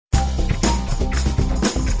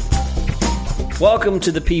Welcome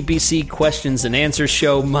to the PPC Questions and Answers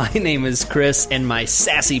Show. My name is Chris, and my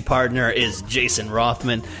sassy partner is Jason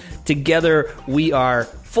Rothman. Together, we are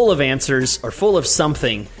full of answers, or full of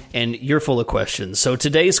something, and you're full of questions. So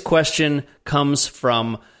today's question comes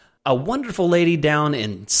from a wonderful lady down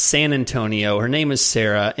in San Antonio. Her name is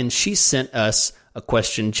Sarah, and she sent us a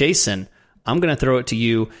question. Jason, I'm going to throw it to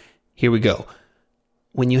you. Here we go.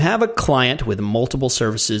 When you have a client with multiple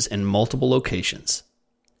services and multiple locations,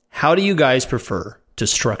 how do you guys prefer to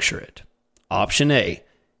structure it? Option A,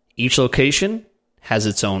 each location has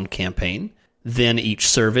its own campaign, then each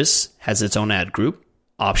service has its own ad group.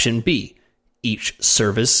 Option B, each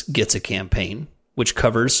service gets a campaign, which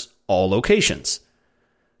covers all locations.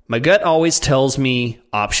 My gut always tells me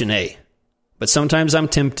option A, but sometimes I'm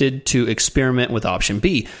tempted to experiment with option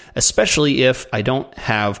B, especially if I don't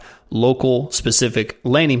have local specific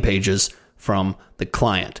landing pages from the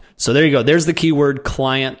client. So there you go. There's the keyword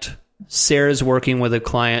client. Sarah's working with a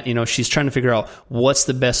client. You know, she's trying to figure out what's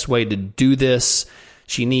the best way to do this.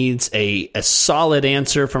 She needs a solid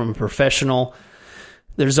answer from a professional.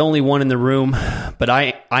 There's only one in the room, but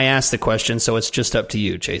I asked the question, so it's just up to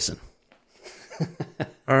you, Jason.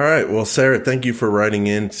 All right. Well, Sarah, thank you for writing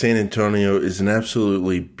in. San Antonio is an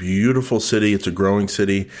absolutely beautiful city. It's a growing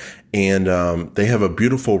city. And they have a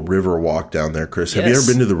beautiful river walk down there, Chris. Yes. Have you ever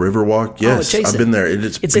been to the river walk? Yes, Jason, I've been there.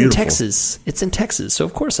 It's beautiful. In Texas. It's in Texas. So,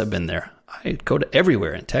 of course, I've been there. I go to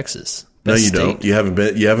everywhere in Texas. No, you don't. You haven't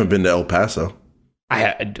been to El Paso.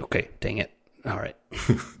 Okay, dang it. All right.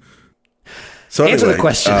 So answer anyway, the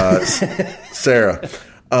question. Sarah.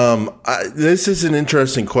 This is an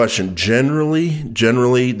interesting question.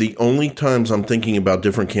 Generally, the only times I'm thinking about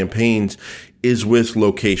different campaigns is with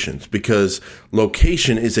locations, because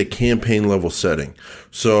location is a campaign level setting.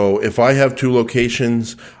 So if I have two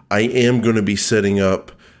locations, I am going to be setting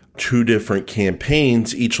up two different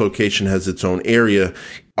campaigns. Each location has its own area.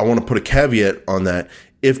 I want to put a caveat on that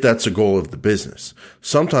if that's a goal of the business.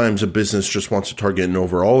 Sometimes a business just wants to target an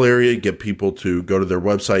overall area, get people to go to their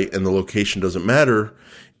website, and the location doesn't matter.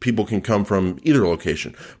 People can come from either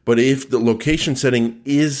location. But if the location setting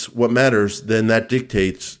is what matters, then that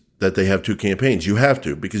dictates that they have two campaigns. You have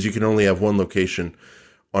to, because you can only have one location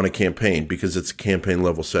on a campaign because it's a campaign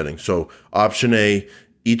level setting. So option A,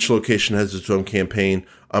 each location has its own campaign.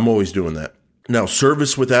 I'm always doing that. Now,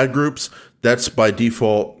 service with ad groups, that's by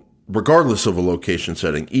default, regardless of a location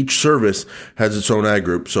setting. Each service has its own ad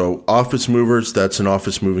group. So office movers, that's an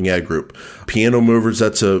office moving ad group. Piano movers,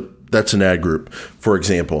 that's an ad group, for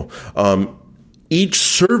example. Each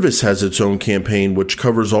service has its own campaign, which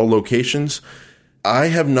covers all locations. I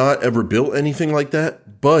have not ever built anything like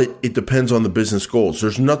that, but it depends on the business goals.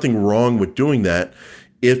 There's nothing wrong with doing that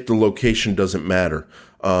if the location doesn't matter.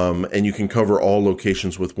 And you can cover all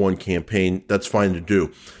locations with one campaign. That's fine to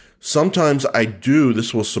do. Sometimes I do,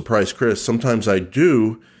 this will surprise Chris, sometimes I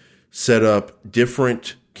do set up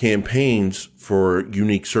different campaigns for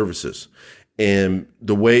unique services. And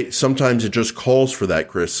sometimes it just calls for that,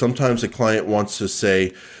 Chris. Sometimes the client wants to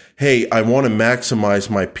say, hey, I want to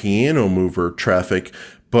maximize my piano mover traffic,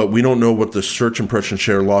 but we don't know what the search impression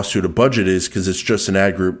share loss due to budget is because it's just an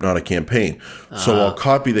ad group, not a campaign. So I'll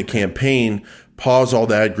copy the campaign, pause all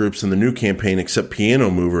the ad groups in the new campaign except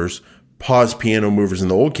piano movers, pause piano movers in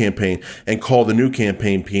the old campaign, and call the new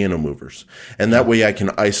campaign piano movers. And that way I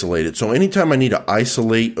can isolate it. So anytime I need to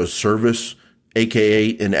isolate a service,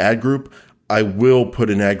 aka an ad group, I will put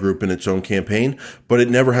an ad group in its own campaign, but it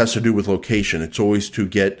never has to do with location. It's always to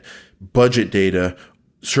get budget data,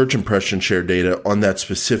 search impression share data on that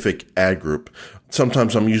specific ad group.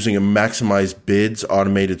 Sometimes I'm using a maximize bids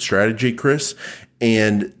automated strategy, Chris,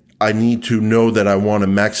 and I need to know that I want to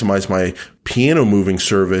maximize my piano moving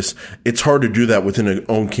service. It's hard to do that within an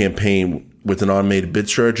own campaign with an automated bid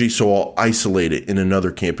strategy, so I'll isolate it in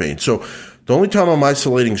another campaign. So the only time I'm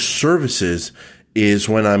isolating services is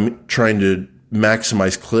when I'm trying to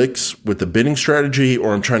maximize clicks with the bidding strategy,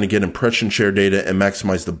 or I'm trying to get impression share data and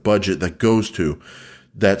maximize the budget that goes to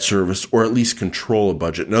that service, or at least control a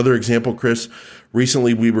budget. Another example, Chris,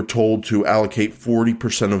 recently we were told to allocate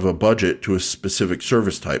 40% of a budget to a specific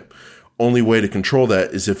service type. Only way to control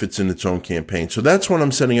that is if it's in its own campaign. So that's when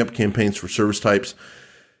I'm setting up campaigns for service types.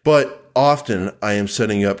 But often I am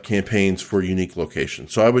setting up campaigns for unique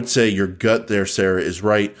locations. So I would say your gut there, Sarah, is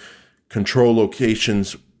right. Control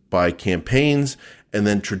locations by campaigns, and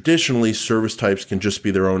then traditionally service types can just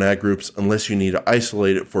be their own ad groups unless you need to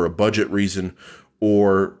isolate it for a budget reason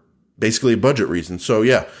or basically a budget reason. So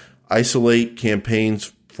yeah, isolate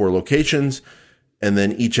campaigns for locations, and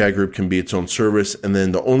then each ad group can be its own service. And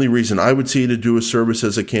then the only reason I would see you to do a service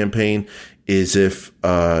as a campaign is if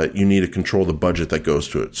you need to control the budget that goes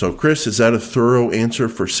to it. So, Chris, is that a thorough answer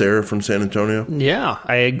for Sarah from San Antonio? Yeah,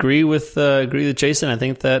 I agree with Jason. I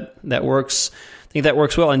think that works. I think that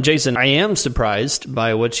works well. And Jason, I am surprised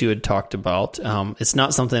by what you had talked about. It's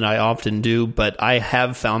not something I often do, but I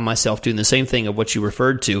have found myself doing the same thing of what you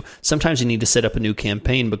referred to. Sometimes you need to set up a new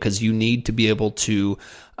campaign because you need to be able to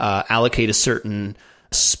allocate a certain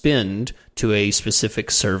spend to a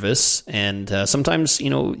specific service. And sometimes,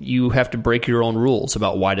 you have to break your own rules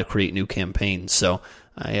about why to create new campaigns. So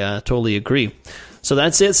I totally agree. So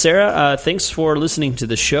that's it, Sarah. Thanks for listening to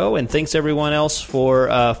the show, and thanks everyone else for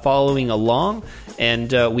following along.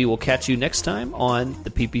 And we will catch you next time on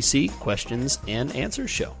the PPC Questions and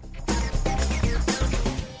Answers Show.